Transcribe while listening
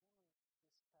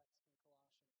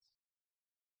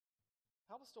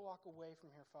Help us to walk away from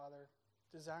here, Father,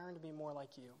 desiring to be more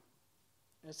like you.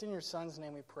 And it's in your Son's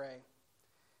name we pray.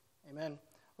 Amen.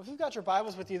 Well, if you've got your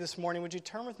Bibles with you this morning, would you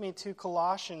turn with me to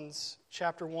Colossians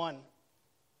chapter 1.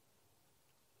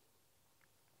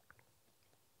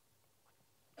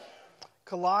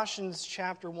 Colossians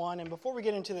chapter 1. And before we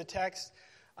get into the text,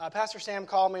 Pastor Sam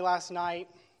called me last night,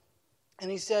 and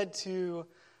he said to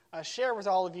share with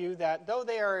all of you that though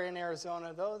they are in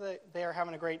Arizona, though they are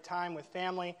having a great time with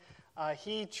family,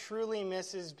 he truly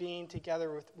misses being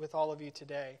together with all of you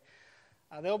today.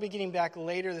 They'll be getting back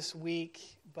later this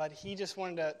week, but he just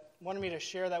wanted me to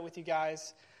share that with you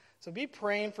guys. So be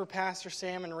praying for Pastor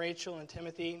Sam and Rachel and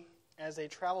Timothy as they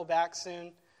travel back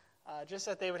soon, just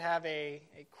that they would have a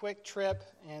quick trip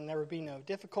and there would be no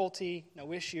difficulty,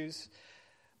 no issues.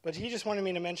 But he just wanted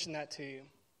me to mention that to you.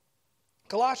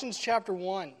 Colossians chapter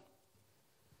 1.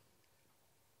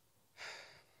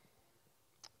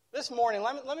 This morning,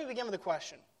 let me begin with a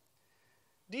question.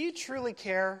 Do you truly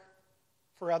care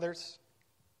for others?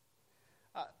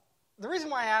 The reason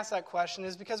why I ask that question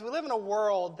is because we live in a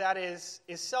world that is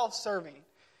self-serving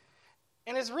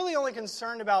and is really only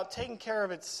concerned about taking care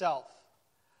of itself.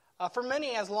 For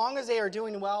many, as long as they are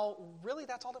doing well, really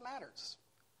that's all that matters.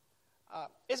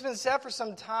 It's been said for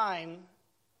some time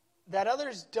that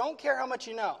others don't care how much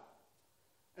you know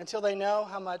until they know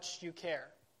how much you care.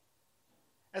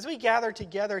 As we gather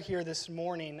together here this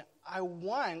morning, I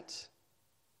want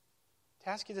to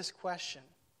ask you this question.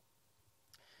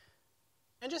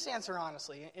 And just answer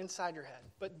honestly, inside your head.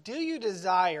 But do you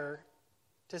desire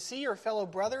to see your fellow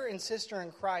brother and sister in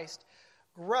Christ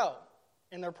grow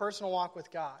in their personal walk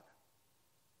with God?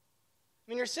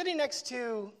 I mean, you're sitting next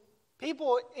to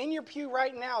people in your pew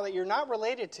right now that you're not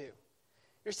related to.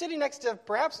 You're sitting next to,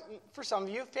 perhaps for some of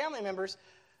you, family members.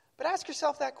 But ask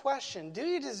yourself that question. Do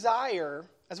you desire,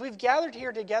 as we've gathered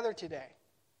here together today,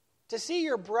 to see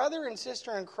your brother and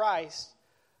sister in Christ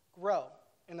grow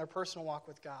in their personal walk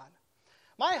with God?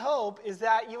 My hope is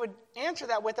that you would answer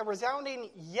that with a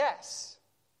resounding yes.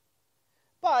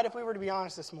 But if we were to be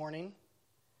honest this morning,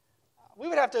 we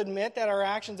would have to admit that our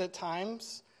actions at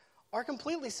times are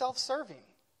completely self-serving.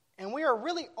 And we are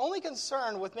really only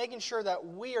concerned with making sure that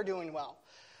we are doing well.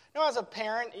 Now, as a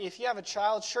parent, if you have a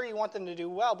child, sure you want them to do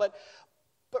well. But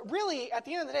really, at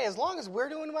the end of the day, as long as we're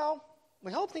doing well,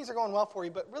 we hope things are going well for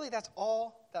you. But really, that's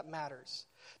all that matters.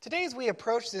 Today, as we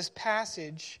approach this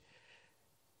passage,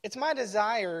 it's my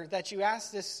desire that you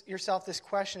ask yourself this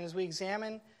question as we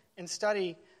examine and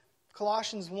study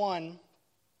Colossians 1,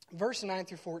 verse 9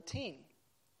 through 14.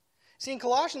 See, in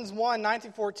Colossians 1, 9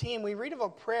 through 14, we read of a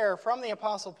prayer from the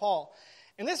Apostle Paul.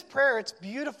 And this prayer, it's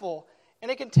beautiful, and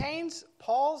it contains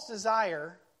Paul's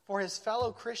desire for his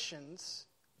fellow Christians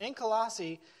in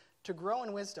Colossae to grow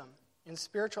in wisdom and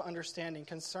spiritual understanding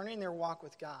concerning their walk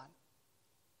with God.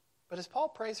 But as Paul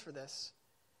prays for this,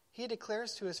 he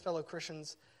declares to his fellow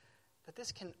Christians that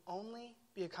this can only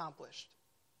be accomplished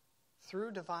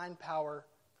through divine power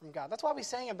from God. That's why we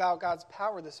sang about God's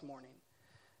power this morning.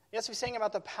 Yes, we sang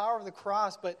about the power of the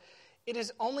cross, but it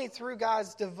is only through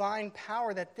God's divine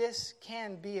power that this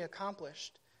can be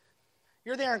accomplished.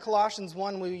 You're there in Colossians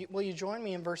 1. Will you join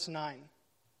me in verse 9?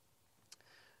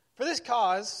 For this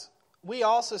cause, we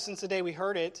also, since the day we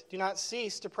heard it, do not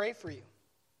cease to pray for you,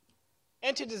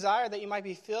 and to desire that you might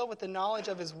be filled with the knowledge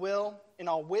of his will in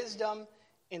all wisdom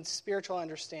and spiritual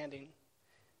understanding.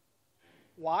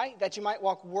 Why? That you might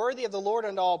walk worthy of the Lord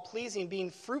unto all pleasing, being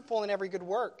fruitful in every good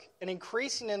work, and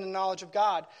increasing in the knowledge of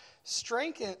God,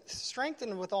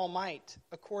 strengthened with all might,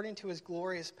 according to his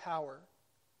glorious power,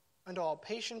 unto all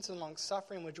patience and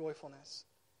long-suffering with joyfulness.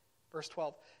 Verse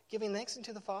 12, giving thanks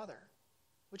unto the Father,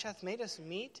 which hath made us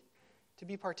meet to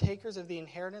be partakers of the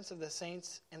inheritance of the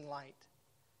saints in light,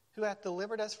 who hath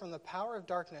delivered us from the power of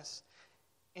darkness,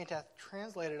 and hath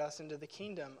translated us into the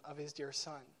kingdom of his dear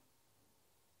Son.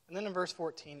 And then in verse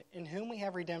 14, in whom we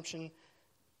have redemption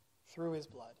through his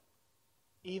blood,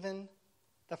 even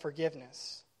the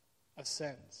forgiveness of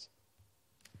sins.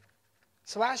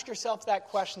 So ask yourself that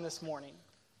question this morning.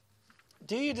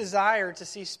 Do you desire to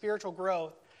see spiritual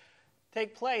growth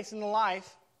take place in the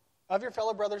life of your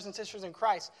fellow brothers and sisters in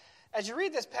Christ? As you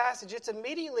read this passage, it's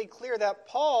immediately clear that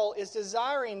Paul is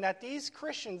desiring that these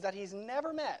Christians that he's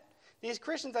never met, these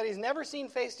Christians that he's never seen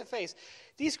face to face,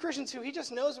 these Christians who he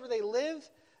just knows where they live,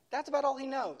 that's about all he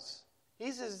knows.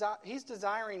 He's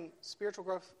desiring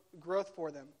spiritual growth for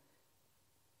them.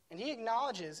 And he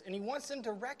acknowledges and he wants them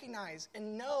to recognize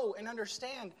and know and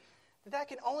understand that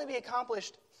can only be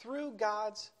accomplished through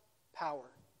God's power.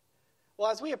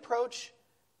 Well, as we approach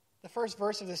the first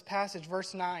verse of this passage,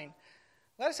 verse 9,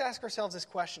 let us ask ourselves this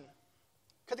question.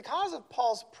 Could the cause of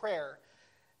Paul's prayer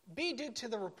be due to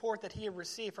the report that he had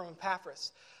received from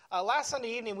Epaphras. Last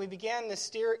Sunday evening, we began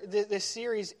this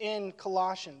series in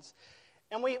Colossians.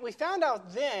 And we found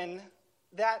out then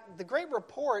that the great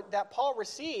report that Paul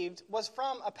received was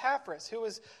from Epaphras, who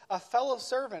was a fellow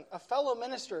servant, a fellow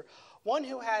minister, one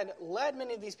who had led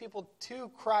many of these people to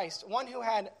Christ, one who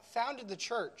had founded the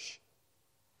church.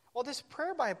 Well, this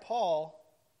prayer by Paul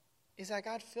is that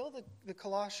God fill the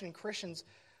Colossian Christians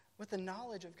with the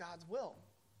knowledge of God's will.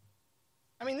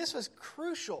 I mean, this was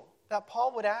crucial that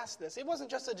Paul would ask this. It wasn't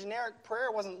just a generic prayer.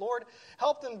 It wasn't, Lord,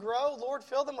 help them grow. Lord,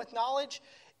 fill them with knowledge.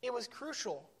 It was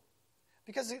crucial.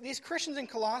 Because these Christians in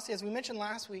Colossae, as we mentioned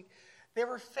last week, they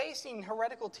were facing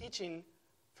heretical teaching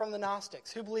from the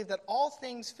Gnostics, who believed that all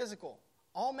things physical,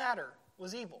 all matter,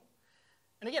 was evil.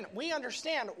 And again, we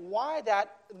understand why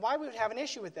we would have an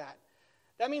issue with that.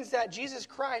 That means that Jesus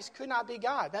Christ could not be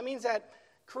God. That means that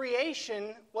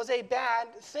creation was a bad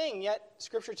thing, yet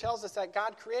Scripture tells us that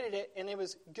God created it and it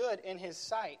was good in His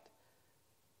sight.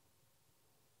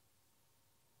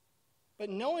 But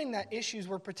knowing that issues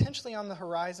were potentially on the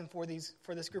horizon for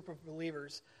this group of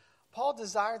believers, Paul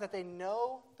desired that they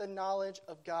know the knowledge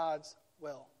of God's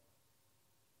will.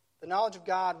 The knowledge of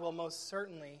God will most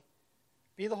certainly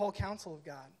be the whole counsel of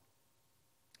God.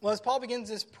 Well, as Paul begins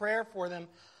this prayer for them,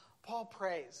 Paul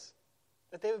prays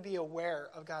that they would be aware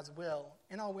of God's will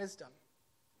in all wisdom.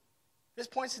 This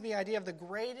points to the idea of the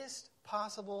greatest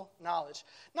possible knowledge.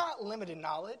 Not limited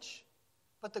knowledge,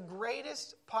 but the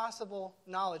greatest possible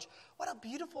knowledge. What a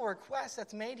beautiful request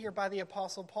that's made here by the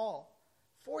Apostle Paul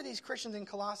for these Christians in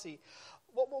Colossae.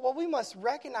 What we must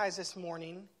recognize this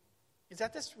morning is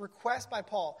that this request by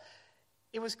Paul,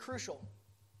 it was crucial.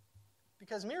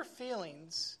 Because mere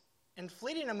feelings and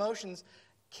fleeting emotions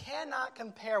cannot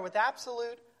compare with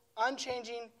absolute,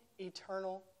 unchanging,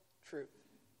 eternal truth.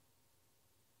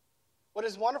 What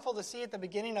is wonderful to see at the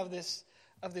beginning of this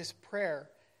prayer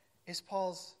is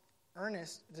Paul's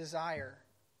earnest desire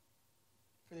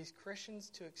for these Christians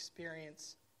to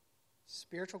experience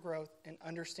spiritual growth and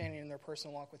understanding in their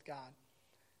personal walk with God.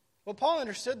 What Paul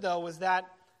understood, though, was that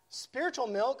spiritual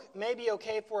milk may be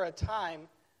okay for a time,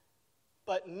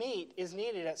 but meat is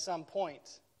needed at some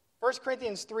point. 1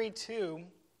 Corinthians 3:2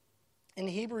 and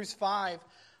Hebrews 5,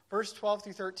 verse 12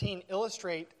 through 13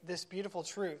 illustrate this beautiful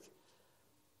truth.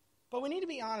 But we need to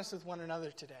be honest with one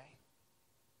another today.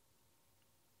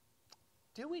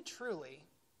 Do we truly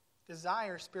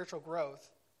desire spiritual growth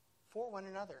for one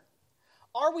another?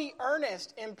 Are we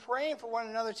earnest in praying for one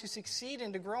another to succeed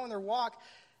and to grow in their walk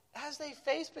as they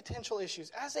face potential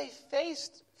issues, as they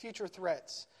face future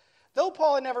threats? Though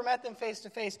Paul had never met them face to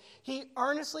face, he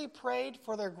earnestly prayed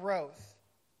for their growth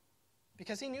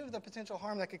because he knew of the potential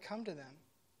harm that could come to them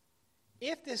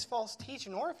if this false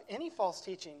teaching, or if any false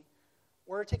teaching,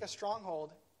 were to take a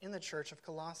stronghold in the church of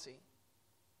Colossae.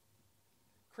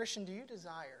 Christian, do you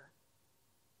desire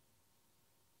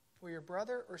for your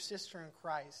brother or sister in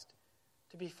Christ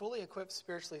to be fully equipped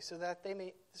spiritually so that they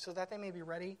may be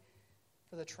ready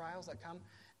for the trials that come?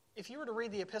 If you were to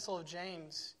read the Epistle of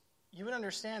James, you would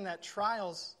understand that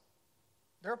trials,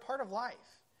 they're a part of life.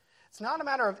 It's not a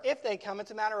matter of if they come,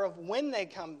 it's a matter of when they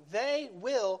come. They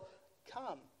will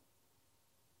come.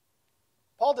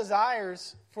 Paul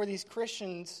desires for these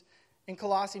Christians in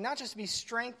Colossae not just to be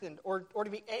strengthened or to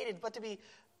be aided, but to be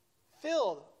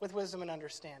filled with wisdom and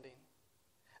understanding.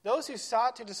 Those who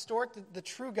sought to distort the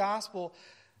true gospel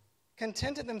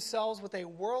contented themselves with a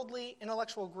worldly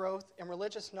intellectual growth and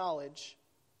religious knowledge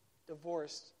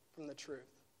divorced from the truth.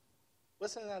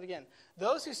 Listen to that again.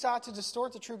 Those who sought to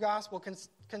distort the true gospel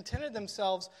contented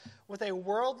themselves with a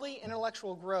worldly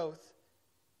intellectual growth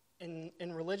in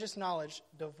religious knowledge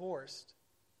divorced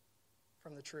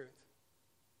from the truth.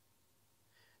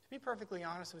 To be perfectly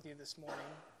honest with you this morning,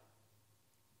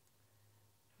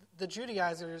 the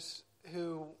Judaizers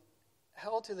who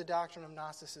held to the doctrine of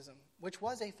Gnosticism, which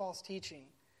was a false teaching,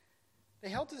 they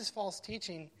held to this false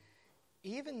teaching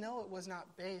even though it was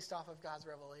not based off of God's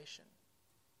revelation.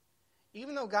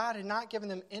 Even though God had not given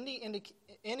them any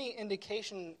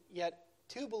indication yet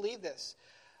to believe this,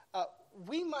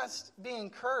 we must be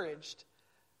encouraged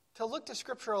to look to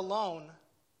Scripture alone,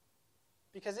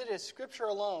 because it is Scripture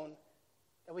alone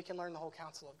that we can learn the whole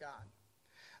counsel of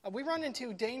God. We run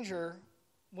into danger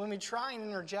when we try and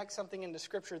interject something into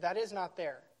Scripture that is not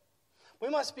there. We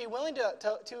must be willing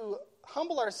to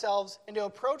humble ourselves and to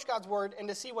approach God's Word and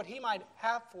to see what He might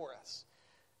have for us.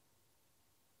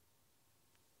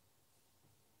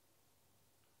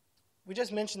 We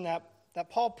just mentioned that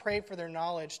Paul prayed for their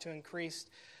knowledge to increase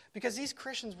because these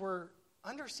Christians were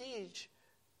under siege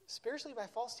spiritually by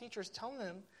false teachers telling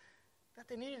them that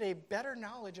they needed a better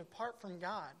knowledge apart from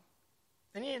God.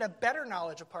 They needed a better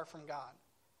knowledge apart from God.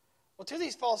 Well, to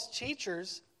these false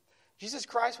teachers, Jesus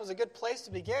Christ was a good place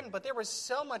to begin, but there was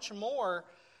so much more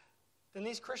than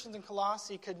these Christians in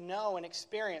Colossae could know and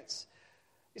experience.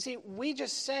 You see, we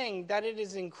just sang that it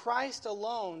is in Christ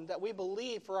alone that we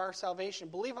believe for our salvation.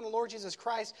 Believe on the Lord Jesus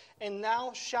Christ, and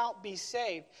thou shalt be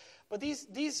saved. But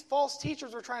these false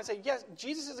teachers were trying to say, yes,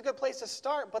 Jesus is a good place to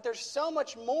start, but there's so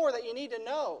much more that you need to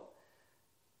know.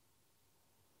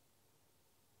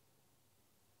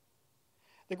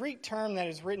 The Greek term that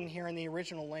is written here in the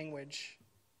original language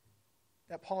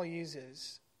that Paul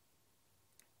uses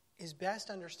is best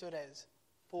understood as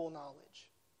full knowledge.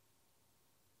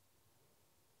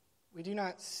 We do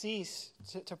not cease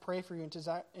to pray for you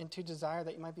and to desire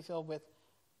that you might be filled with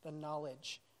the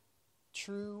knowledge,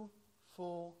 true,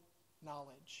 full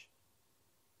knowledge.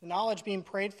 The knowledge being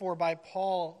prayed for by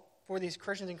Paul for these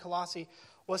Christians in Colossae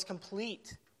was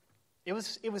complete. It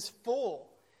was full.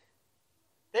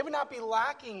 They would not be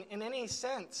lacking in any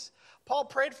sense. Paul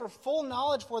prayed for full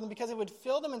knowledge for them because it would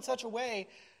fill them in such a way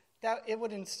that it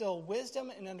would instill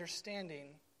wisdom and understanding,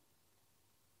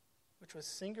 which was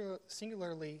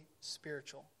singularly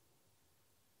spiritual.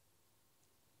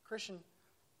 Christian,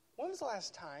 when was the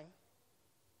last time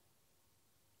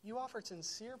you offered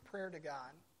sincere prayer to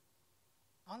God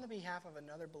on the behalf of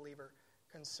another believer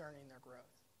concerning their growth?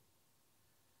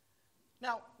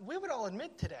 Now, we would all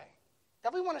admit today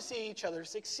that we want to see each other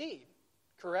succeed,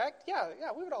 correct? Yeah,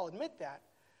 we would all admit that.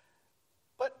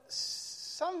 But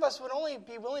some of us would only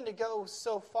be willing to go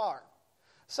so far.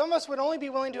 Some of us would only be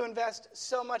willing to invest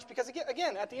so much because,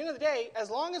 again, at the end of the day,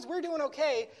 as long as we're doing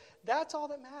okay, that's all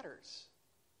that matters.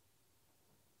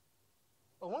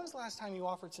 But when was the last time you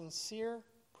offered sincere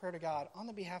prayer to God on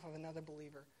the behalf of another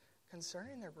believer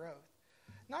concerning their growth?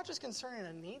 Not just concerning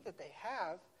a need that they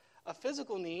have, a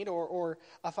physical need or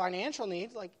a financial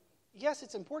need. Like, yes,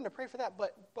 it's important to pray for that,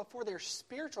 but for their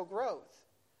spiritual growth.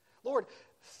 Lord,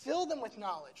 fill them with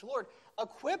knowledge. Lord,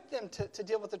 equip them to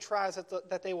deal with the trials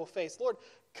that they will face. Lord,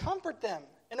 comfort them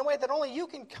in a way that only you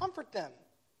can comfort them.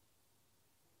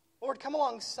 Lord, come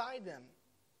alongside them.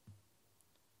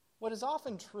 What is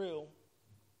often true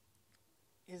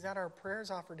is that our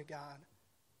prayers offered to God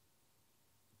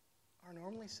are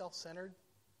normally self-centered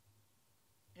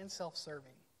and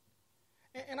self-serving.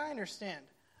 And I understand.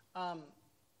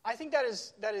 I think that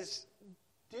is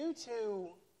due to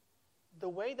the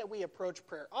way that we approach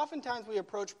prayer. Oftentimes we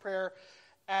approach prayer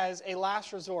as a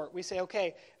last resort. We say,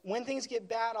 okay, when things get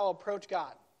bad, I'll approach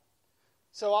God.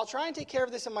 So I'll try and take care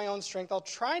of this in my own strength. I'll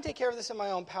try and take care of this in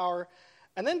my own power.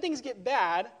 And then things get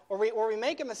bad, or we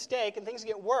make a mistake and things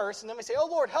get worse, and then we say, oh,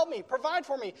 Lord, help me, provide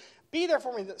for me, be there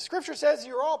for me. The Scripture says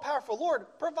you're all powerful. Lord,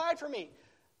 provide for me.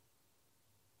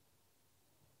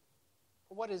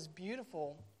 But what is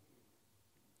beautiful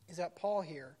is that Paul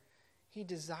here, he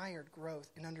desired growth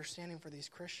and understanding for these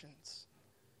Christians.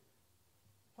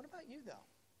 What about you, though?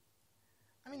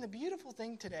 I mean, the beautiful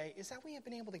thing today is that we have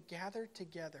been able to gather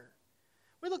together.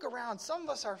 We look around. Some of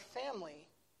us are family.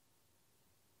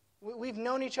 We've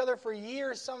known each other for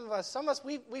years, some of us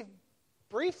we've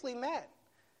briefly met.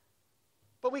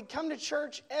 But we come to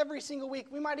church every single week.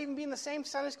 We might even be in the same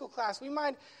Sunday school class. We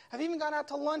might have even gone out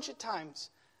to lunch at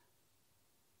times.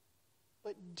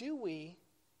 But do we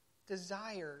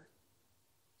desire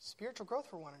spiritual growth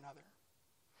for one another?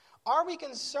 Are we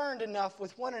concerned enough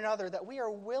with one another that we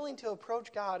are willing to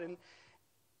approach God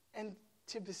and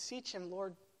to beseech Him,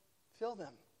 Lord, fill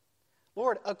them.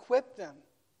 Lord, equip them.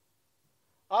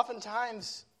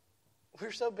 Oftentimes,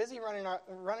 we're so busy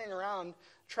running around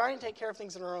trying to take care of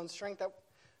things in our own strength that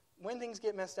when things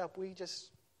get messed up, we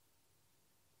just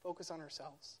focus on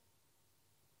ourselves.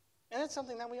 And it's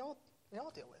something that we all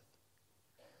deal with.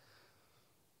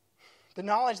 The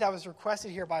knowledge that was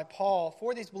requested here by Paul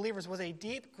for these believers was a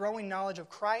deep, growing knowledge of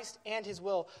Christ and His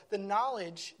will. This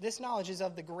knowledge is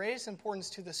of the greatest importance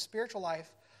to the spiritual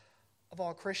life of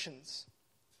all Christians.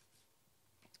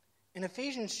 In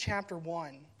Ephesians chapter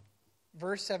 1,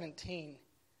 verse 17,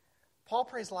 Paul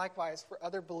prays likewise for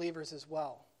other believers as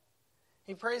well.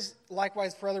 He prays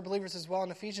likewise for other believers as well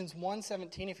in Ephesians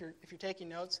 1:17, if you're taking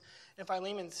notes, and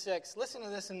Philemon 6. Listen to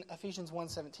this in Ephesians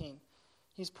 1:17.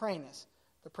 He's praying this,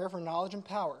 the prayer for knowledge and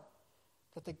power,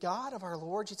 that the God of our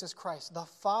Lord Jesus Christ, the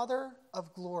Father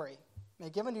of glory, may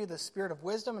give unto you the spirit of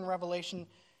wisdom and revelation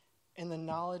in the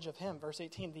knowledge of Him. Verse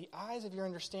 18, the eyes of your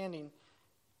understanding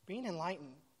being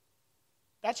enlightened,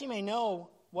 that ye may know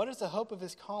what is the hope of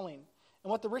His calling, and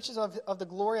what the riches of the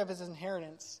glory of His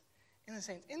inheritance in the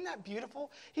saints. Isn't that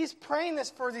beautiful? He's praying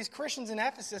this for these Christians in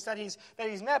Ephesus that he's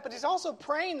met, but he's also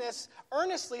praying this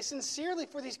earnestly, sincerely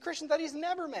for these Christians that he's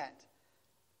never met.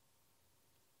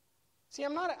 See,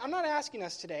 I'm not asking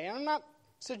us today, and I'm not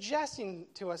suggesting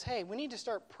to us, hey, we need to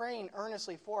start praying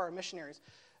earnestly for our missionaries.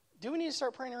 Do we need to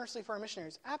start praying earnestly for our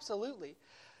missionaries? Absolutely.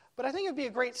 But I think it would be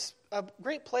a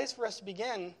great place for us to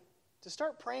begin to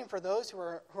start praying for those who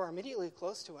are immediately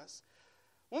close to us.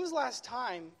 When was the last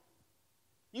time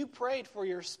you prayed for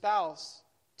your spouse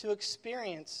to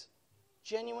experience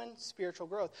genuine spiritual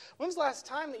growth? When was the last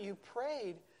time that you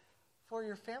prayed for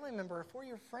your family member, for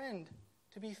your friend,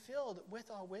 to be filled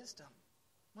with all wisdom?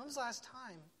 When was the last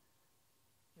time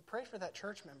you prayed for that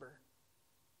church member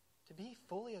to be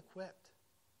fully equipped,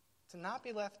 to not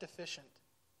be left deficient?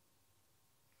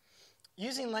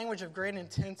 Using language of great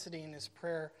intensity in his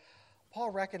prayer, Paul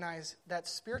recognized that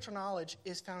spiritual knowledge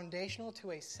is foundational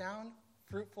to a sound,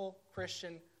 fruitful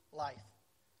Christian life.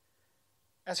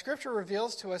 As Scripture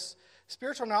reveals to us,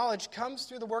 spiritual knowledge comes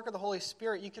through the work of the Holy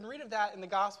Spirit. You can read of that in the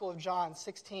Gospel of John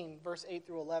 16, verse 8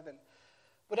 through 11.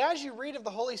 But as you read of the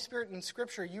Holy Spirit in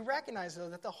Scripture, you recognize, though,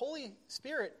 that the Holy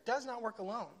Spirit does not work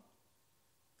alone.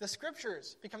 The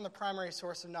Scriptures become the primary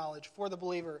source of knowledge for the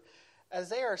believer as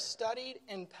they are studied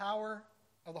in power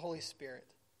of the Holy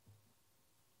Spirit.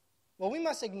 What we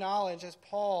must acknowledge, as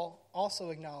Paul also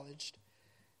acknowledged,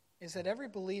 is that every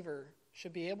believer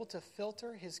should be able to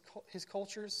filter his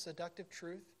culture's seductive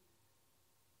truth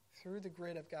through the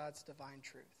grid of God's divine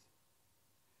truth.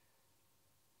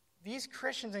 These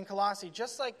Christians in Colossae,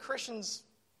 just like Christians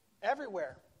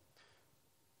everywhere,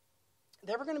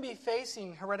 they were going to be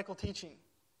facing heretical teaching.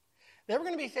 They were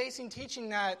going to be facing teaching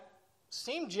that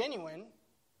seemed genuine,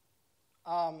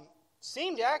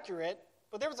 seemed accurate,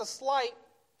 but there was a slight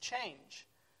change.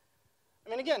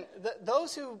 I mean, again,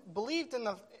 those who believed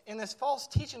in this false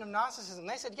teaching of Gnosticism,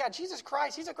 they said, yeah, Jesus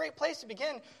Christ, he's a great place to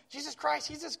begin. Jesus Christ,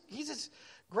 he's this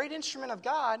great instrument of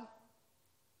God,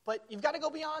 but you've got to go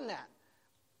beyond that.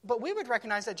 But we would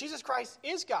recognize that Jesus Christ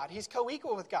is God. He's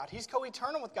co-equal with God. He's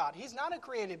co-eternal with God. He's not a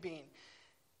created being.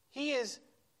 He is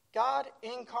God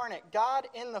incarnate, God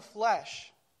in the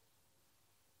flesh.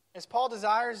 As Paul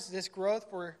desires this growth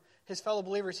for his fellow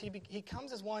believers, he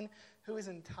comes as one who is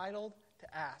entitled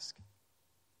to ask.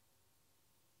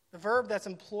 The verb that's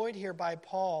employed here by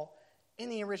Paul in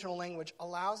the original language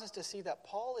allows us to see that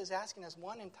Paul is asking as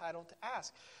one entitled to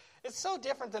ask. It's so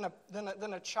different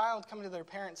than a child coming to their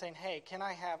parent saying, hey, can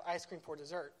I have ice cream for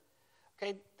dessert?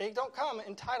 Okay, they don't come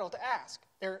entitled to ask.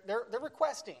 They're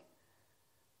requesting.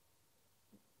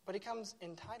 But he comes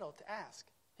entitled to ask.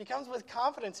 He comes with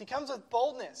confidence. He comes with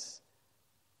boldness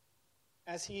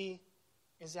as he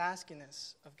is asking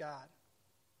this of God.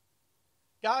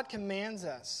 God commands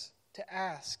us to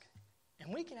ask,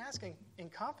 and we can ask in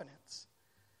confidence.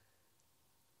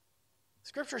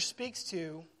 Scripture speaks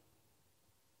to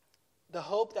the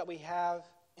hope that we have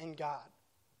in God.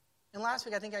 And last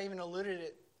week, I think I even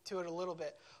alluded to it a little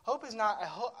bit. Hope is not,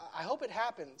 I hope it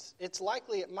happens. It's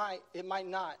likely it might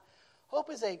not. Hope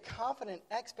is a confident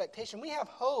expectation. We have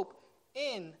hope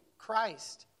in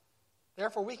Christ.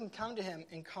 Therefore, we can come to him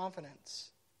in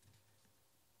confidence.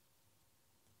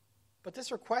 But this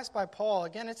request by Paul,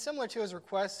 again, it's similar to his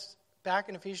request back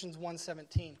in Ephesians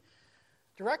 1:17.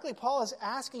 Directly, Paul is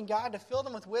asking God to fill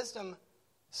them with wisdom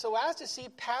so as to see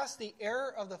past the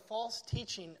error of the false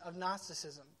teaching of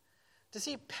Gnosticism. To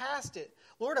see past it.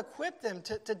 Lord, equip them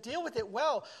to deal with it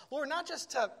well. Lord, not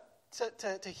just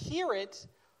to hear it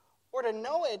or to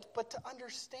know it, but to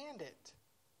understand it.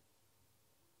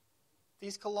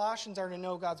 These Colossians are to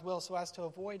know God's will so as to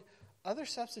avoid other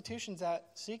substitutions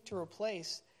that seek to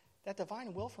replace that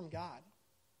divine will from God.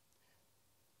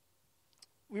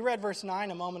 We read verse 9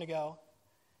 a moment ago,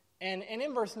 and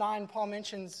in verse 9, Paul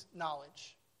mentions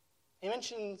knowledge. He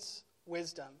mentions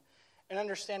wisdom and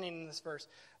understanding in this verse.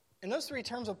 And those three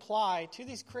terms apply to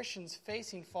these Christians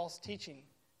facing false teaching.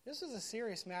 This is a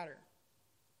serious matter.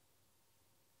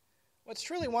 What's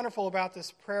truly wonderful about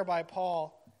this prayer by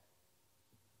Paul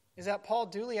is that Paul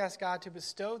duly asked God to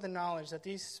bestow the knowledge that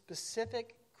these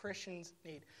specific Christians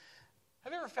need.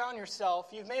 Have you ever found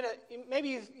yourself,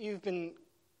 you've been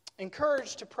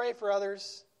encouraged to pray for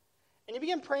others, and you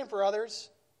begin praying for others,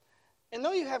 and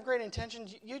though you have great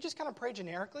intentions, you just kind of pray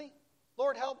generically.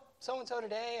 Lord, help so-and-so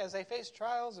today as they face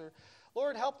trials, or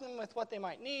Lord, help them with what they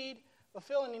might need,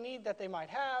 fulfill any need that they might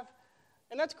have.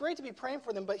 And that's great to be praying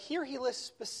for them, but here he lists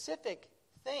specific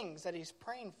things that he's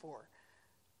praying for.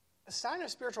 A sign of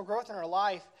spiritual growth in our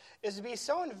life is to be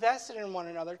so invested in one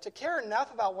another, to care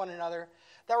enough about one another,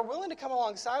 that we're willing to come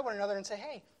alongside one another and say,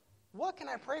 hey, what can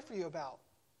I pray for you about?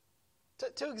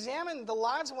 To examine the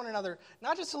lives of one another,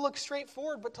 not just to look straight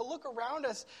forward, but to look around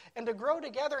us and to grow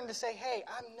together and to say, hey,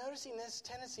 I'm noticing this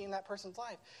tendency in that person's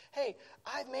life. Hey,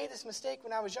 I've made this mistake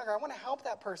when I was younger. I want to help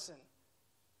that person.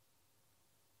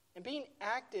 and being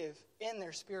active in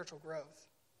their spiritual growth.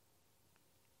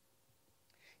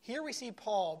 Here we see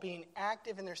Paul being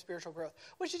active in their spiritual growth,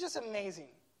 which is just amazing.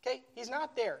 Okay? He's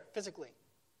not there physically.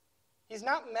 He's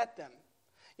not met them.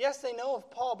 Yes, they know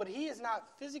of Paul, but he is not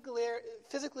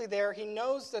physically there. He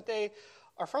knows that they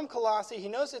are from Colossae. He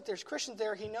knows that there's Christians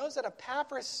there. He knows that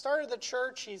Epaphras started the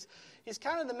church. He's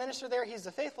kind of the minister there. He's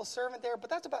the faithful servant there, but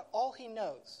that's about all he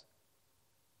knows.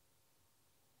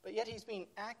 But yet he's being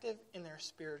active in their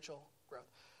spiritual growth.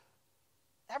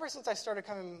 Ever since I started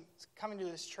coming to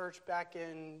this church back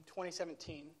in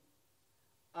 2017,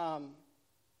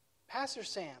 Pastor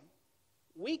Sam,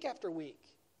 week after week,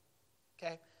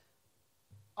 okay,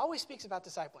 always speaks about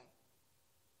discipling.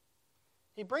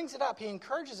 He brings it up. He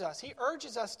encourages us. He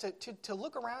urges us to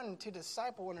look around and to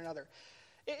disciple one another.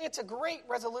 It's a great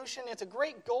resolution. It's a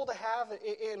great goal to have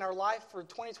in our life for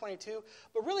 2022.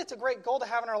 But really, it's a great goal to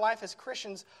have in our life as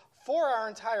Christians for our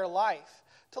entire life.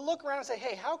 To look around and say,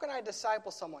 hey, how can I disciple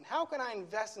someone? How can I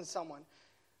invest in someone?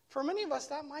 For many of us,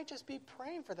 that might just be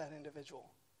praying for that individual.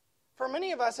 For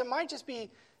many of us, it might just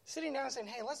be sitting down and saying,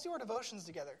 hey, let's do our devotions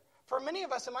together. For many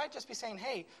of us, it might just be saying,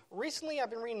 hey, recently I've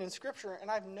been reading in Scripture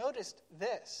and I've noticed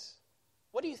this.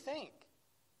 What do you think?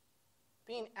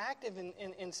 Being active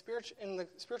in the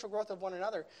spiritual growth of one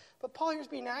another. But Paul here is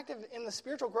being active in the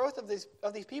spiritual growth of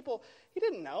these people. He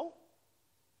didn't know.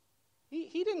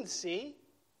 He didn't see.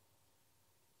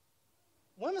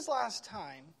 When was the last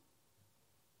time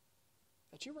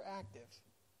that you were active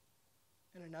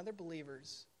in another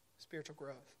believer's spiritual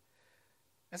growth?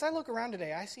 As I look around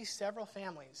today, I see several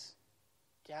families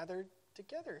gathered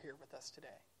together here with us today.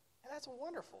 And that's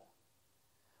wonderful.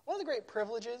 One of the great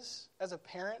privileges as a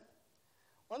parent,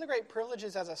 one of the great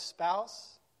privileges as a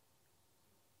spouse,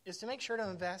 is to make sure to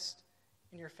invest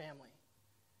in your family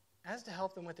as to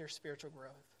help them with their spiritual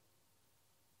growth.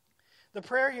 The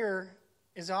prayer here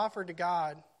is offered to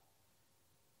God,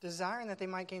 desiring that they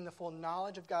might gain the full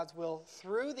knowledge of God's will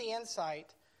through the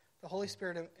insight the Holy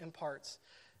Spirit imparts,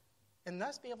 and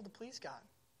thus be able to please God.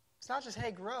 It's not just,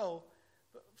 hey, grow,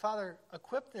 but Father,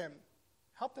 equip them,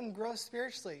 help them grow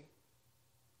spiritually,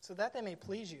 so that they may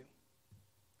please you.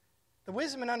 The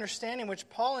wisdom and understanding which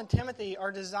Paul and Timothy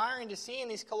are desiring to see in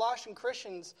these Colossian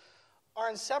Christians are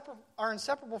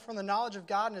inseparable from the knowledge of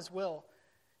God and His will.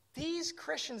 These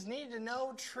Christians need to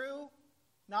know true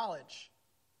knowledge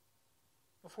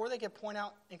before they can point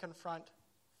out and confront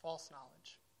false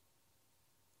knowledge.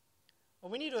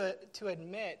 What we need to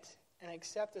admit and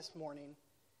accept this morning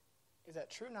is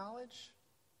that true knowledge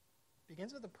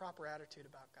begins with a proper attitude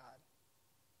about God.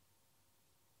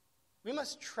 We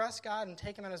must trust God and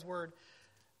take Him at His word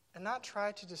and not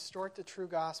try to distort the true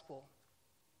gospel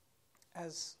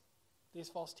as these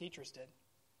false teachers did.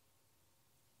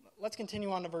 Let's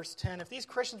continue on to verse 10. If these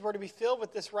Christians were to be filled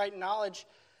with this right knowledge,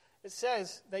 it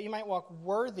says that you might walk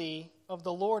worthy of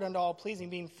the Lord unto all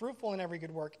pleasing, being fruitful in every good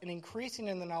work and increasing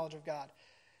in the knowledge of God.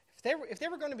 If they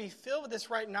were going to be filled with this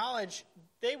right knowledge,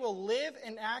 they will live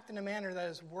and act in a manner that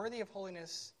is worthy of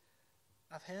holiness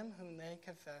of Him whom they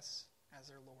confess as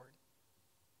their Lord.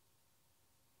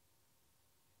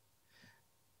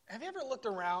 Have you ever looked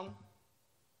around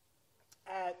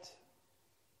at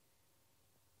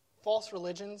false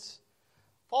religions?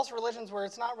 False religions where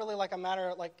it's not really like a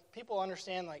matter of, like, people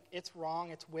understand, like, it's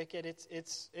wrong, it's wicked,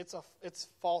 it's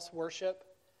false worship.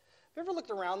 Have you ever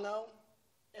looked around, though,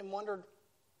 and wondered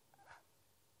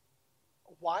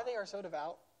why they are so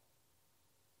devout?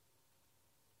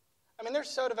 I mean, they're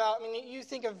so devout. I mean, you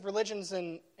think of religions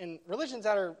and religions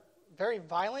that are very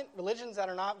violent, religions that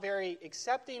are not very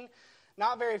accepting,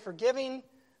 not very forgiving,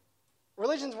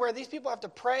 religions where these people have to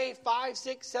pray 5,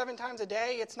 6, 7 times a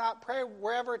day. It's not prayer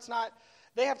wherever. It's not.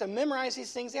 They have to memorize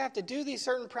these things. They have to do these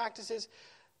certain practices.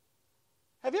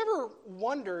 Have you ever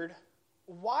wondered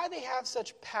why they have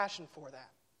such passion for that?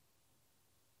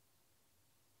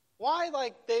 Why,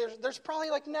 like, there's probably,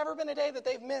 like, never been a day that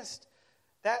they've missed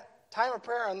that time of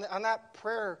prayer on that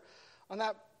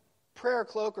prayer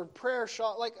cloak or prayer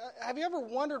shawl. Like, have you ever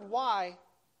wondered why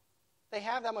they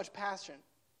have that much passion?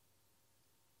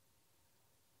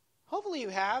 Hopefully you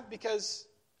have, because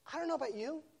I don't know about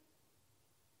you.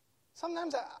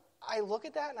 Sometimes I look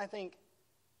at that and I think,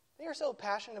 they are so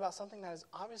passionate about something that is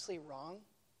obviously wrong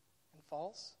and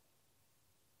false.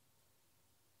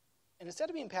 And instead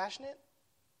of being passionate,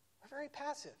 we're very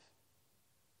passive.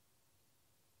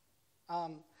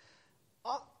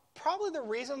 Probably the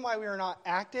reason why we are not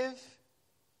active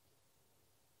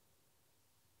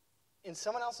in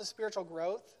someone else's spiritual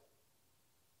growth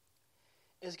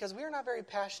is because we are not very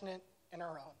passionate in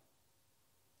our own.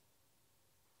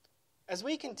 As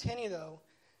we continue, though,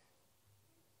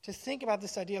 to think about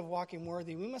this idea of walking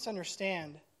worthy, we must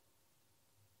understand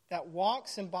that walk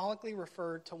symbolically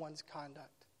referred to one's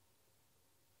conduct.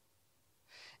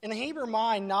 In the Hebrew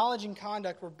mind, knowledge and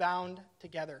conduct were bound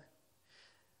together.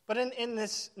 But in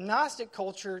this Gnostic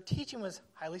culture, teaching was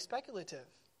highly speculative,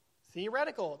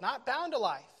 theoretical, not bound to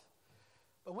life.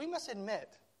 But we must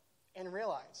admit and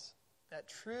realize that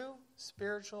true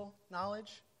spiritual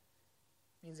knowledge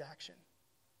means action.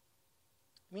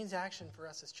 It means action for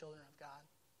us as children of God.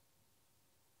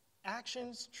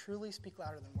 Actions truly speak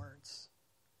louder than words.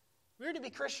 We are to be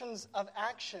Christians of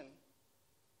action,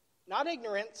 not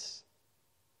ignorance,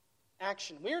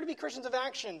 action. We are to be Christians of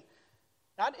action,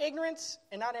 not ignorance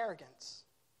and not arrogance.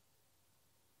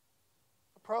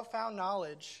 A profound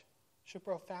knowledge should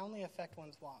profoundly affect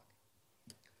one's walk.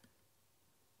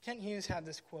 Kent Hughes had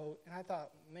this quote, and I thought,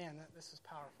 man, this is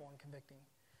powerful and convicting.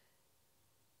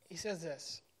 He says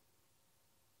this: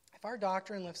 if our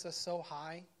doctrine lifts us so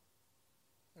high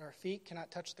that our feet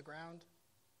cannot touch the ground,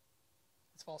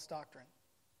 it's false doctrine.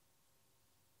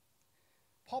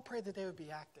 Paul prayed that they would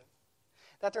be active,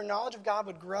 that their knowledge of God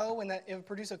would grow, and that it would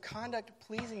produce a conduct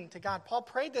pleasing to God. Paul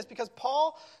prayed this because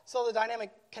Paul saw the dynamic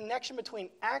connection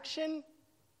between action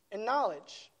and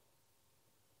knowledge.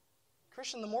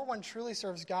 Christian, the more one truly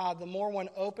serves God, the more one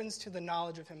opens to the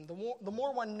knowledge of Him. The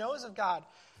more one knows of God,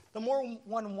 the more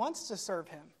one wants to serve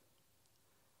Him.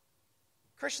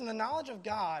 Christian, the knowledge of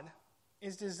God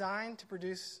is designed to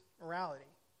produce morality.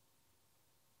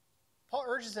 Paul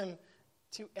urges him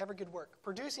to every good work,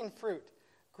 producing fruit,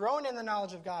 growing in the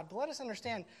knowledge of God. But let us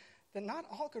understand that not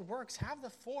all good works have the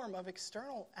form of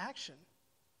external action.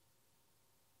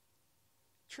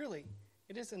 Truly,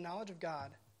 it is the knowledge of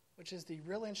God which is the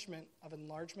real instrument of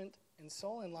enlargement in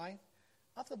soul and life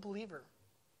of the believer.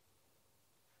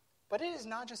 But it is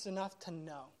not just enough to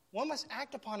know. One must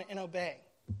act upon it and obey.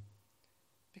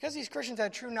 Because these Christians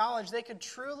had true knowledge, they could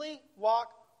truly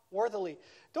walk worthily.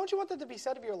 Don't you want that to be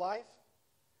said of your life?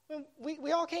 I mean,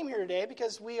 we all came here today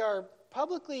because we are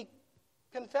publicly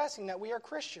confessing that we are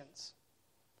Christians.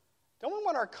 Don't we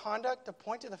want our conduct to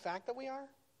point to the fact that we are?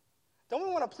 Don't we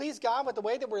want to please God with the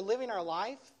way that we're living our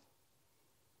life?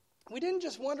 We didn't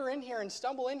just wander in here and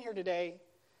stumble in here today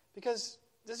because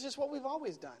this is just what we've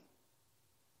always done.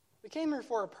 We came here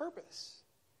for a purpose.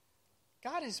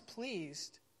 God is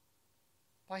pleased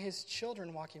by His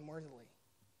children walking worthily.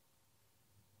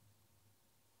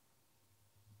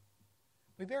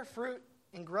 We bear fruit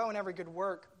and grow in every good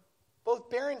work. Both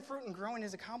bearing fruit and growing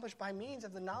is accomplished by means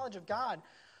of the knowledge of God.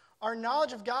 Our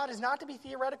knowledge of God is not to be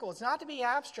theoretical. It's not to be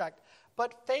abstract,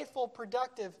 but faithful,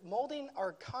 productive, molding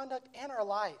our conduct and our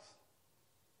life.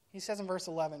 He says in verse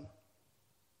 11,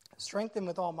 strengthen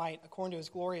with all might, according to His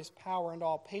glorious power, and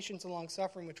all patience and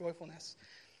long-suffering with joyfulness.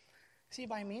 See,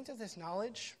 by means of this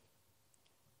knowledge,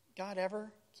 God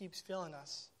ever keeps filling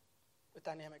us with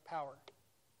dynamic power.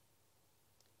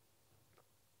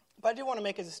 But I do want to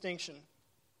make a distinction.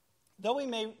 Though we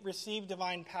may receive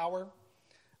divine power,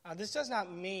 this does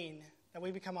not mean that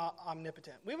we become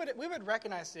omnipotent. We would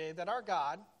recognize today that our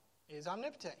God is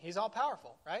omnipotent. He's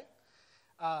all-powerful, right?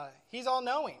 He's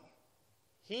all-knowing.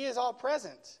 He is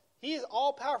all-present. He is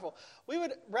all-powerful. We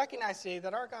would recognize today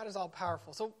that our God is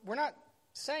all-powerful. So we're not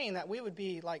saying that we would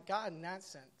be like God in that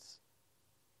sense.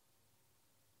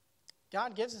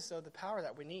 God gives us, though, the power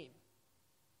that we need.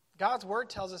 God's word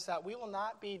tells us that we will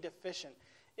not be deficient.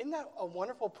 Isn't that a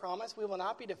wonderful promise? We will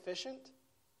not be deficient.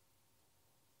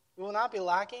 We will not be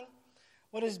lacking.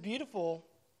 What is beautiful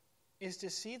is to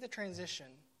see the transition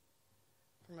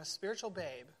from a spiritual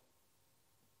babe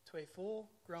to a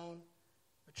full-grown,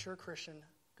 mature Christian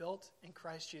built in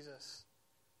Christ Jesus,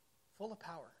 full of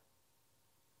power.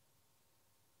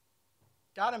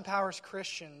 God empowers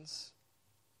Christians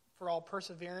for all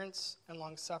perseverance and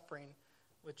long-suffering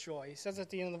with joy. He says at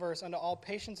the end of the verse, unto all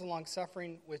patience and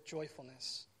long-suffering with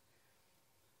joyfulness.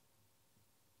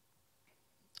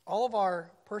 All of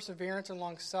our perseverance and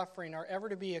long-suffering are ever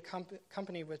to be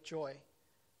accompanied with joy.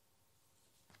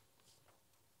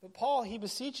 But Paul, he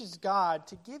beseeches God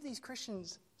to give these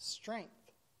Christians strength.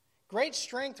 Great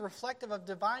strength reflective of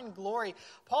divine glory.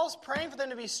 Paul's praying for them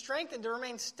to be strengthened, to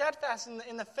remain steadfast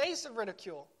in the face of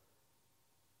ridicule,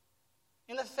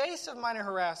 in the face of minor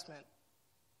harassment,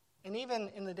 and even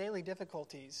in the daily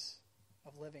difficulties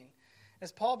of living.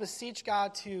 As Paul beseeched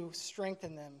God to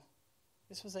strengthen them,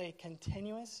 this was a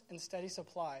continuous and steady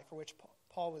supply for which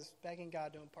Paul was begging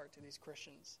God to impart to these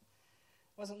Christians.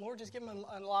 It wasn't, Lord, just give them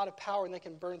a lot of power and they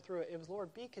can burn through it. It was,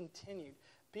 Lord, be continued.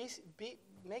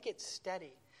 Make it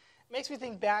steady. It makes me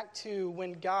think back to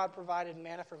when God provided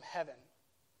manna from heaven.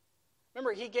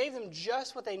 Remember, He gave them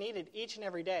just what they needed each and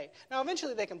every day. Now,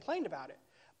 eventually they complained about it.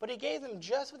 but he gave them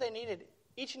just what they needed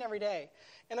each and every day.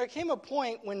 And there came a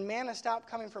point when manna stopped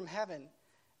coming from heaven,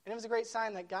 and it was a great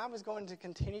sign that God was going to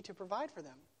continue to provide for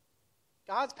them.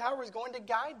 God's power was going to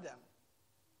guide them.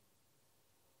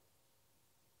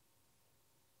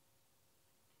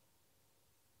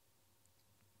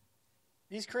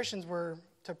 These Christians were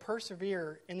to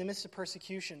persevere in the midst of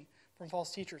persecution from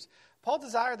false teachers. Paul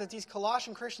desired that these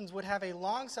Colossian Christians would have a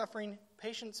long-suffering,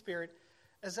 patient spirit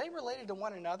as they related to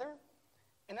one another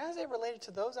and as they related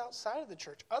to those outside of the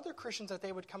church, other Christians that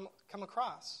they would come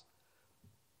across.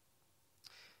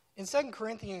 In 2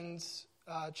 Corinthians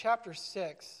chapter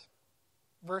 6,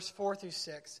 verse 4 through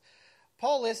 6,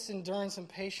 Paul lists endurance and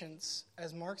patience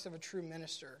as marks of a true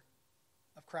minister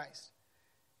of Christ.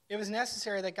 It was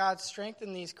necessary that God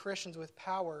strengthen these Christians with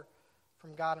power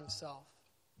from God himself.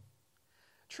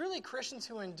 Truly, Christians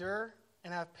who endure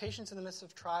and have patience in the midst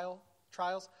of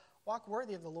trials walk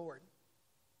worthy of the Lord.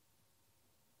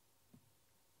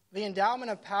 The endowment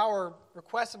of power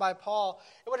requested by Paul,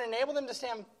 it would enable them to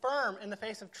stand firm in the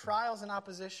face of trials and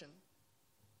opposition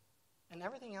and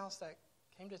everything else that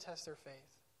came to test their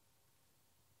faith.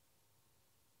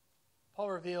 Paul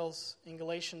reveals in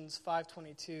Galatians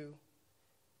 5:22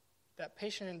 that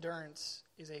patient endurance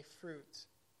is a fruit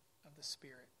of the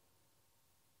Spirit.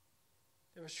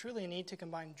 There was truly a need to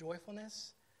combine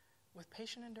joyfulness with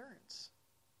patient endurance.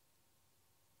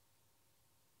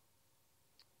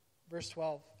 Verse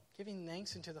 12, giving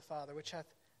thanks unto the Father, which hath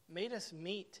made us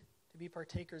meet to be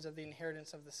partakers of the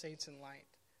inheritance of the saints in light.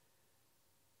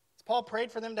 As Paul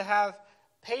prayed for them to have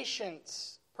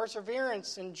patience,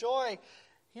 perseverance, and joy,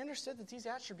 he understood that these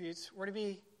attributes were to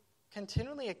be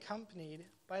continually accompanied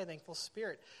by a thankful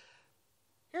spirit.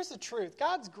 Here's the truth.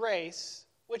 God's grace,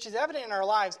 which is evident in our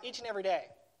lives each and every day,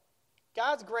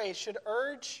 God's grace should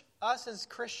urge us as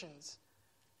Christians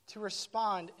to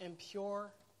respond in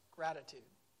pure gratitude.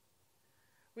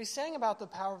 We sang about the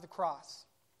power of the cross.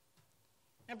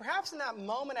 And perhaps in that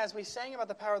moment as we sang about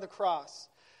the power of the cross,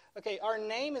 okay, our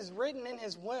name is written in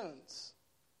his wounds.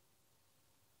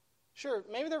 Sure,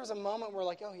 maybe there was a moment where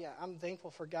like, oh yeah, I'm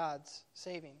thankful for God's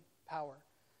saving power.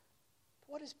 But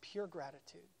what is pure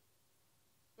gratitude?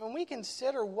 When we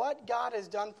consider what God has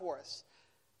done for us,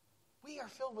 we are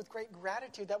filled with great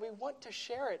gratitude that we want to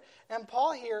share it. And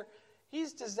Paul here,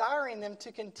 he's desiring them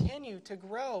to continue to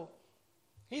grow.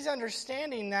 He's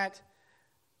understanding that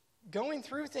going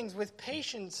through things with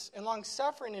patience and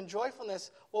long-suffering and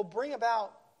joyfulness will bring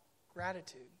about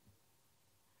gratitude.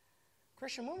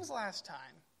 Christian, when was the last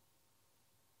time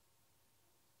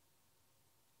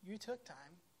you took time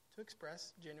to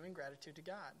express genuine gratitude to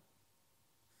God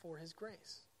for his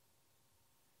grace?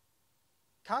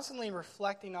 Constantly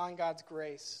reflecting on God's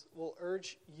grace will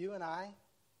urge you and I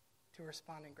to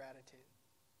respond in gratitude.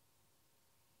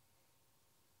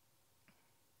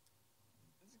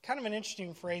 It's kind of an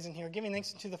interesting phrase in here. Giving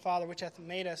thanks to the Father, which hath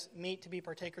made us meet to be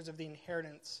partakers of the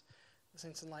inheritance of the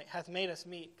saints in light. Hath made us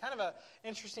meet. Kind of an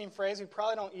interesting phrase. We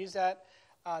probably don't use that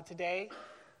today.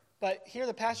 But here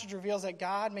the passage reveals that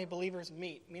God made believers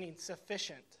meet, meaning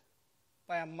sufficient,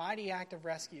 by a mighty act of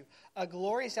rescue, a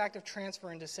glorious act of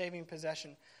transfer into saving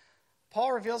possession.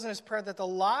 Paul reveals in his prayer that the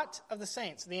lot of the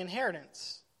saints, the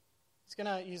inheritance, he's going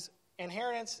to use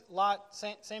inheritance, lot,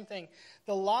 same thing.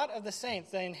 The lot of the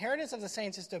saints, the inheritance of the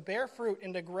saints is to bear fruit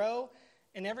and to grow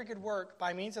in every good work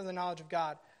by means of the knowledge of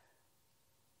God.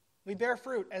 We bear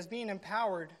fruit as being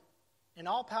empowered in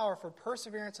all power for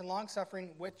perseverance and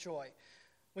long-suffering with joy.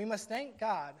 We must thank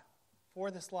God for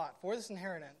this lot, for this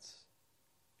inheritance,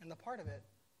 and the part of it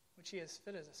which he has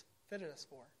fitted us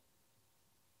for.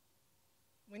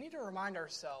 We need to remind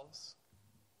ourselves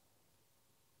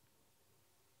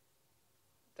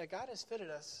that God has fitted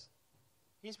us,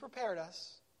 he's prepared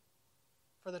us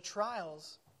for the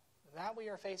trials that we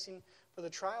are facing, for the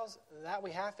trials that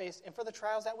we have faced, and for the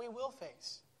trials that we will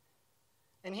face.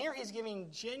 And here he's giving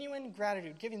genuine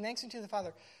gratitude, giving thanks unto the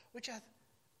Father, which hath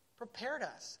prepared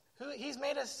us. He's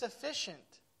made us sufficient.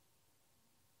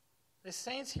 The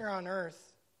saints here on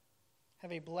earth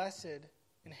have a blessed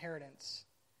inheritance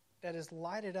that is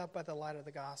lighted up by the light of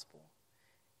the gospel.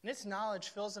 And its knowledge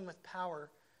fills them with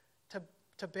power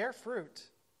to bear fruit,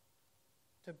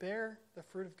 to bear the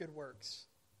fruit of good works.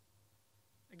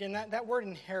 Again, that word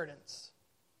inheritance.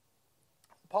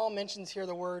 Paul mentions here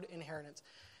the word inheritance.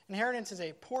 Inheritance is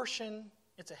a portion,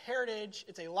 it's a heritage,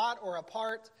 it's a lot or a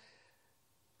part.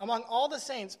 Among all the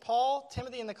saints, Paul,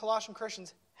 Timothy, and the Colossian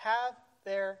Christians have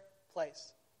their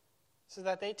place, so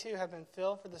that they too have been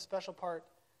filled for the special part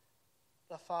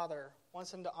the Father wants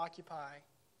them to occupy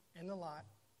in the lot,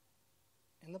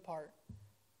 in the part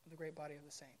of the great body of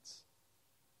the saints.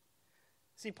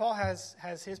 See, Paul has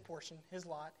his portion, his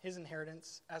lot, his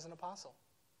inheritance as an apostle.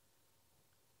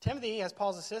 Timothy as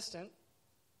Paul's assistant.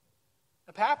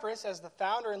 Epaphras as the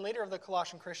founder and leader of the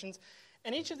Colossian Christians.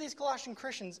 And each of these Colossian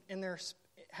Christians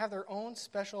have their own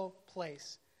special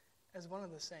place as one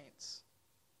of the saints.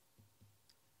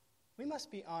 We must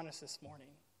be honest this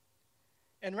morning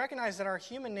and recognize that our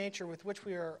human nature with which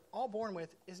we are all born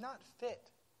with is not fit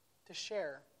to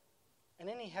share in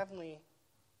any heavenly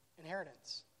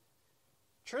inheritance.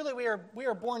 Truly, we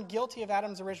are born guilty of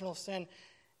Adam's original sin,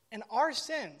 and our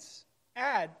sins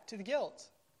add to the guilt.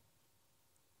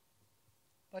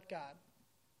 But God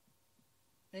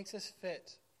makes us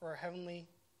fit for our heavenly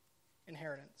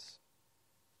inheritance,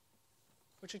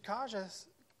 which should cause us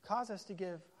to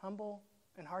give humble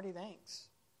and hearty thanks.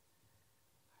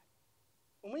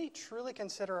 When we truly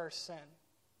consider our sin,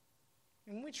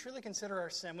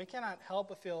 we cannot help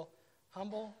but feel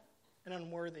humble and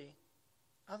unworthy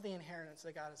of the inheritance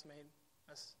that God has made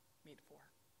us meet for.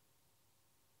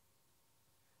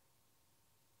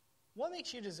 What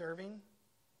makes you deserving,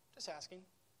 just asking,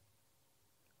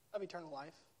 of eternal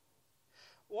life?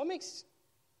 What makes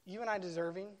you and I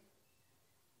deserving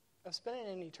of spending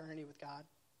an eternity with God,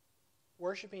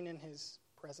 worshiping in His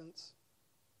presence,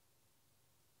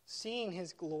 seeing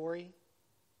His glory?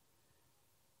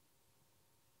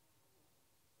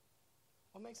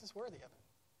 What makes us worthy of it?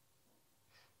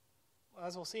 Well,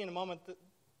 as we'll see in a moment,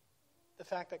 the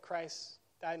fact that Christ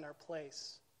died in our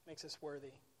place makes us worthy.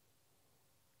 At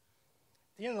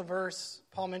the end of the verse,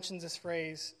 Paul mentions this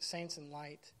phrase, saints in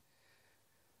light.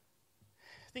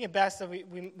 I think at best that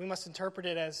we must interpret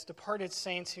it as departed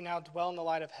saints who now dwell in the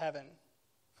light of heaven,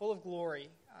 full of glory.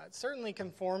 It certainly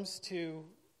conforms to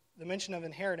the mention of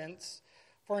inheritance,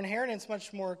 for inheritance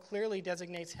much more clearly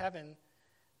designates heaven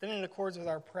than it accords with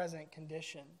our present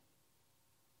condition.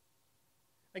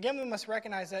 Again, we must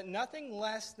recognize that nothing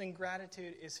less than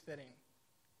gratitude is fitting,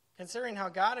 considering how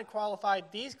God had qualified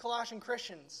these Colossian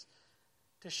Christians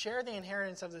to share the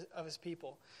inheritance of His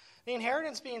people. The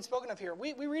inheritance being spoken of here,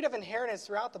 we read of inheritance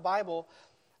throughout the Bible,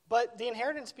 but the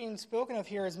inheritance being spoken of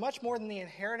here is much more than the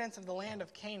inheritance of the land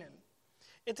of Canaan.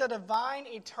 It's a divine,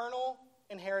 eternal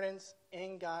inheritance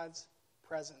in God's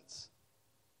presence.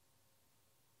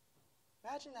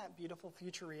 Imagine that beautiful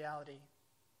future reality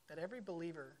that every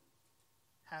believer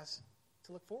has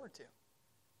to look forward to.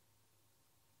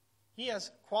 He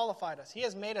has qualified us. He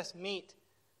has made us meet.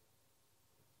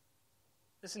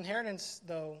 This inheritance,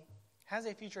 though, has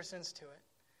a future sense to it.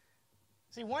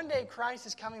 See, one day Christ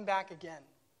is coming back again.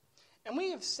 And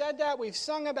we have said that, we've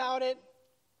sung about it.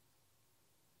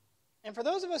 And for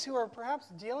those of us who are perhaps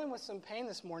dealing with some pain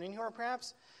this morning, who are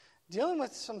perhaps dealing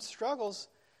with some struggles,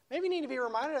 maybe need to be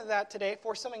reminded of that today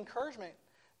for some encouragement,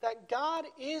 that God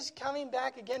is coming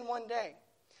back again one day.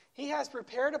 He has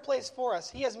prepared a place for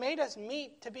us. He has made us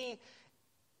meet to be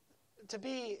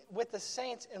with the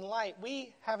saints in light.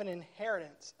 We have an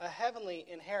inheritance, a heavenly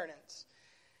inheritance.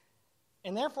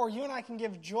 And therefore, you and I can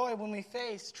give joy when we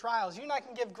face trials. You and I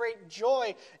can give great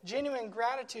joy, genuine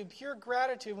gratitude, pure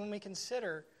gratitude when we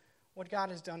consider what God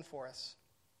has done for us.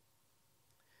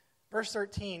 Verse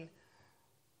 13,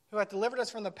 who hath delivered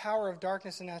us from the power of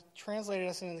darkness and hath translated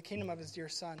us into the kingdom of His dear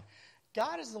Son.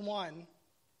 God is the one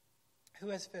who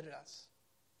has fitted us.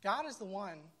 God is the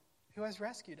one who has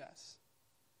rescued us.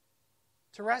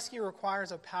 To rescue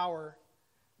requires a power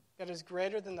that is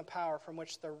greater than the power from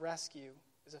which the rescue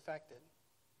is effected.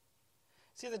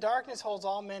 See, the darkness holds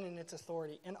all men in its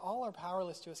authority, and all are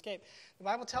powerless to escape. The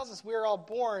Bible tells us we are all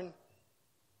born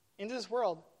into this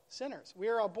world sinners. We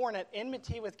are all born at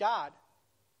enmity with God.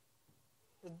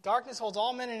 The darkness holds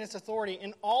all men in its authority,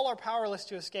 and all are powerless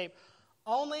to escape.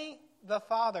 Only the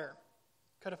Father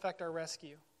could effect our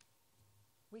rescue.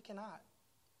 We cannot.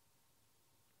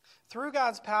 Through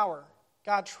God's power,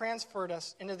 God transferred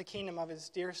us into the kingdom of His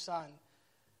dear Son,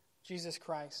 Jesus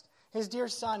Christ. His dear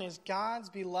Son is God's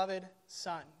beloved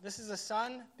Son. This is a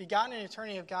Son begotten in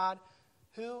eternity of God,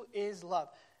 who is love.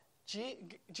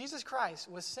 Jesus Christ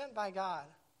was sent by God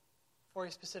for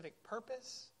a specific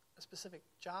purpose, a specific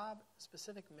job, a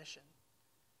specific mission.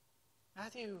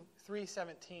 Matthew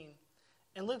 3:17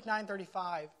 and Luke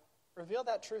 9:35 reveal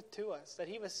that truth to us, that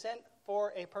He was sent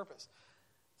for a purpose.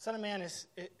 The Son of Man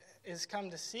is come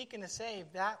to seek and to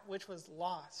save that which was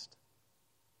lost.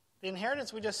 The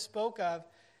inheritance we just spoke of,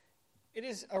 it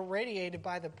is irradiated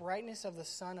by the brightness of the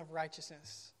Sun of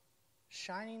Righteousness,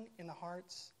 shining in the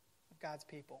hearts of God's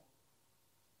people.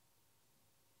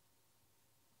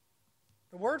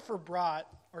 The word for brought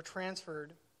or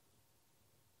transferred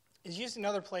is used in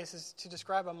other places to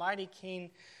describe a mighty king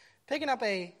picking up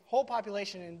a whole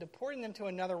population and deporting them to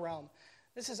another realm.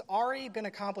 This has already been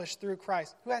accomplished through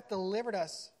Christ, who hath delivered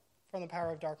us from the power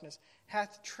of darkness,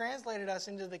 hath translated us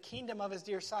into the kingdom of his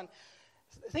dear Son.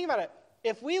 Think about it.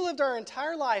 If we lived our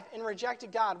entire life and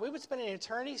rejected God, we would spend an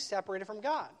eternity separated from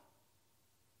God.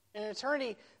 An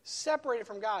eternity separated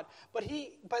from God. But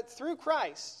through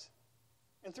Christ,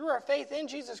 and through our faith in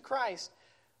Jesus Christ,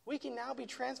 we can now be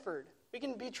transferred. We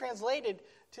can be translated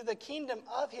to the kingdom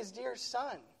of his dear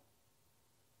Son.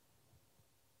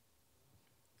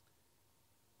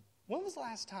 When was the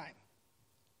last time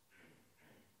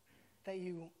that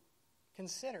you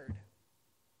considered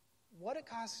what it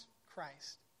cost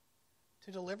Christ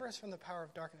to deliver us from the power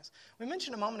of darkness? We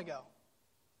mentioned a moment ago,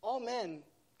 all men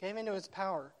gave into his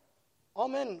power. All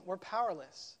men were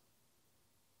powerless.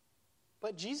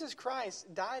 But Jesus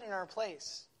Christ died in our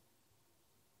place.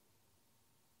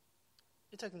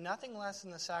 It took nothing less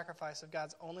than the sacrifice of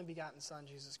God's only begotten Son,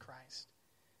 Jesus Christ.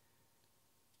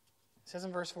 It says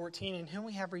in verse 14, in whom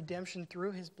we have redemption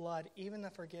through his blood, even the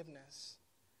forgiveness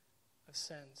of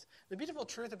sins. The beautiful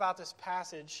truth about this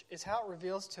passage is how it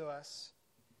reveals to us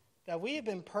that we have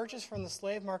been purchased from the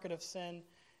slave market of sin,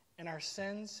 and our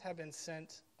sins have been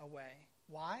sent away.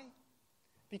 Why?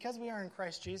 Because we are in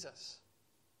Christ Jesus.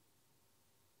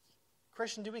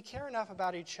 Christian, do we care enough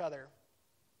about each other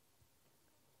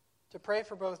to pray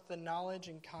for both the knowledge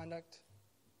and conduct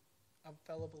of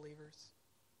fellow believers?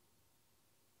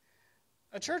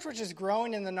 A church which is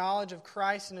growing in the knowledge of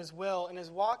Christ and his will and is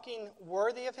walking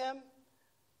worthy of him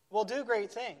will do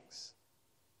great things.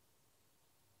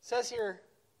 It says here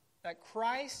that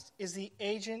Christ is the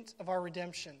agent of our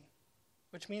redemption,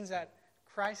 which means that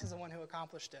Christ is the one who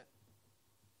accomplished it.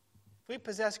 If we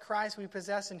possess Christ, we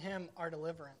possess in him our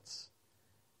deliverance.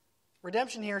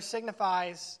 Redemption here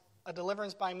signifies a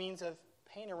deliverance by means of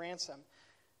paying a ransom.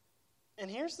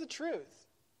 And here's the truth.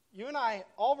 You and I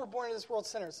all were born into this world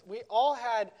sinners. We all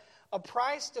had a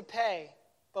price to pay,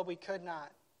 but we could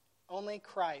not. Only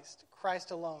Christ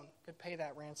alone, could pay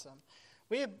that ransom.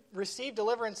 We have received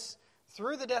deliverance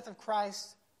through the death of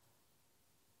Christ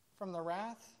from the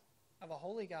wrath of a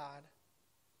holy God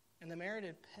and the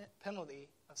merited penalty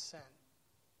of sin.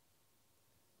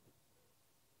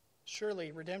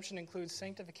 Surely, redemption includes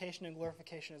sanctification and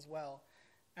glorification as well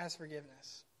as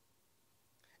forgiveness.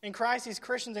 In Christ, these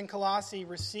Christians in Colossae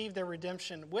received their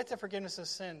redemption with the forgiveness of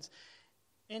sins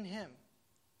in him.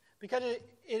 Because it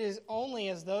is only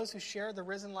as those who share the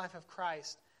risen life of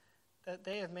Christ that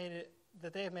they have made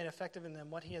effective in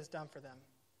them what he has done for them.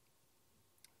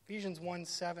 Ephesians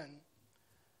 1:7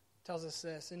 tells us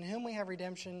this, in whom we have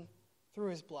redemption through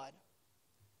his blood,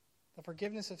 the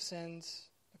forgiveness of sins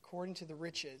according to the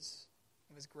riches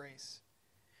of his grace.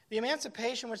 The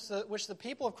emancipation which the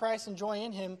people of Christ enjoy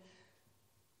in him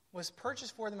was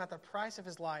purchased for them at the price of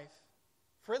his life,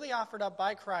 freely offered up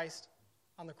by Christ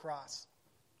on the cross.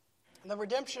 And the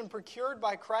redemption procured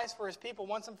by Christ for his people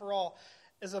once and for all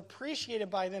is appreciated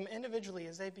by them individually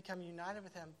as they become united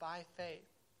with him by faith.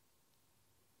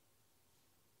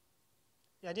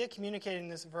 The idea communicated in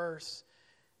this verse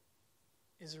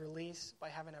is released by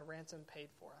having a ransom paid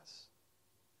for us.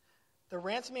 The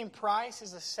ransoming price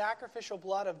is the sacrificial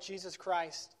blood of Jesus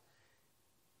Christ.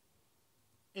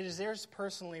 It is theirs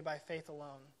personally by faith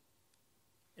alone.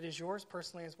 It is yours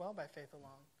personally as well by faith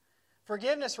alone.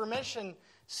 Forgiveness, remission,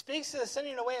 speaks to the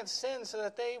sending away of sin so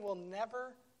that they will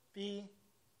never be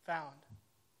found.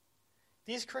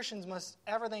 These Christians must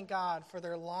ever thank God for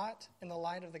their lot in the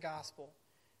light of the gospel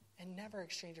and never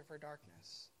exchange it for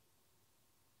darkness.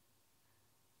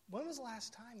 When was the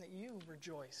last time that you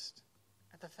rejoiced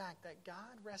at the fact that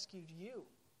God rescued you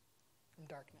from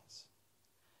darkness?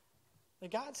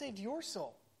 That God saved your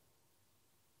soul?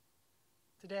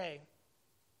 Today,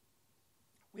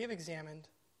 we have examined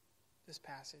this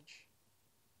passage.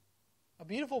 A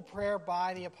beautiful prayer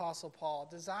by the Apostle Paul,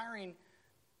 desiring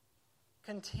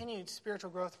continued spiritual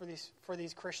growth for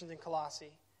these Christians in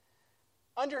Colossae.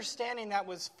 Understanding that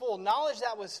was full, knowledge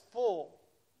that was full,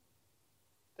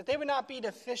 that they would not be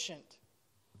deficient,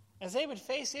 as they would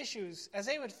face issues, as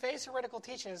they would face heretical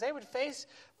teaching, as they would face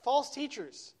false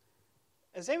teachers,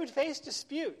 as they would face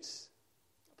disputes.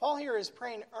 Paul here is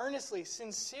praying earnestly,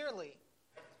 sincerely,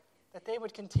 that they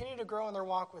would continue to grow in their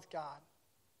walk with God.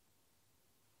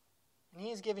 And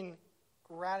he is giving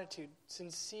gratitude,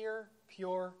 sincere,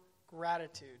 pure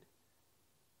gratitude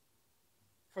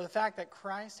for the fact that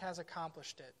Christ has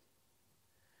accomplished it.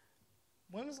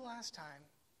 When was the last time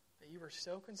that you were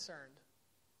so concerned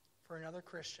for another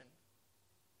Christian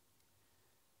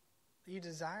that you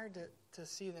desired to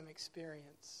see them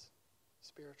experience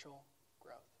spiritual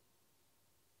growth?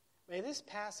 May this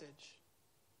passage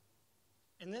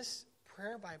and this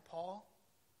prayer by Paul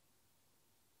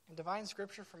and divine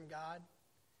scripture from God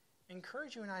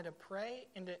encourage you and I to pray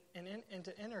and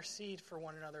to intercede for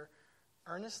one another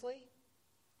earnestly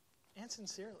and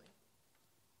sincerely.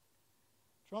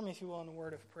 Join me, if you will, in a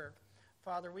word of prayer.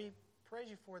 Father, we praise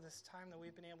you for this time that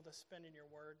we've been able to spend in your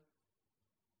word.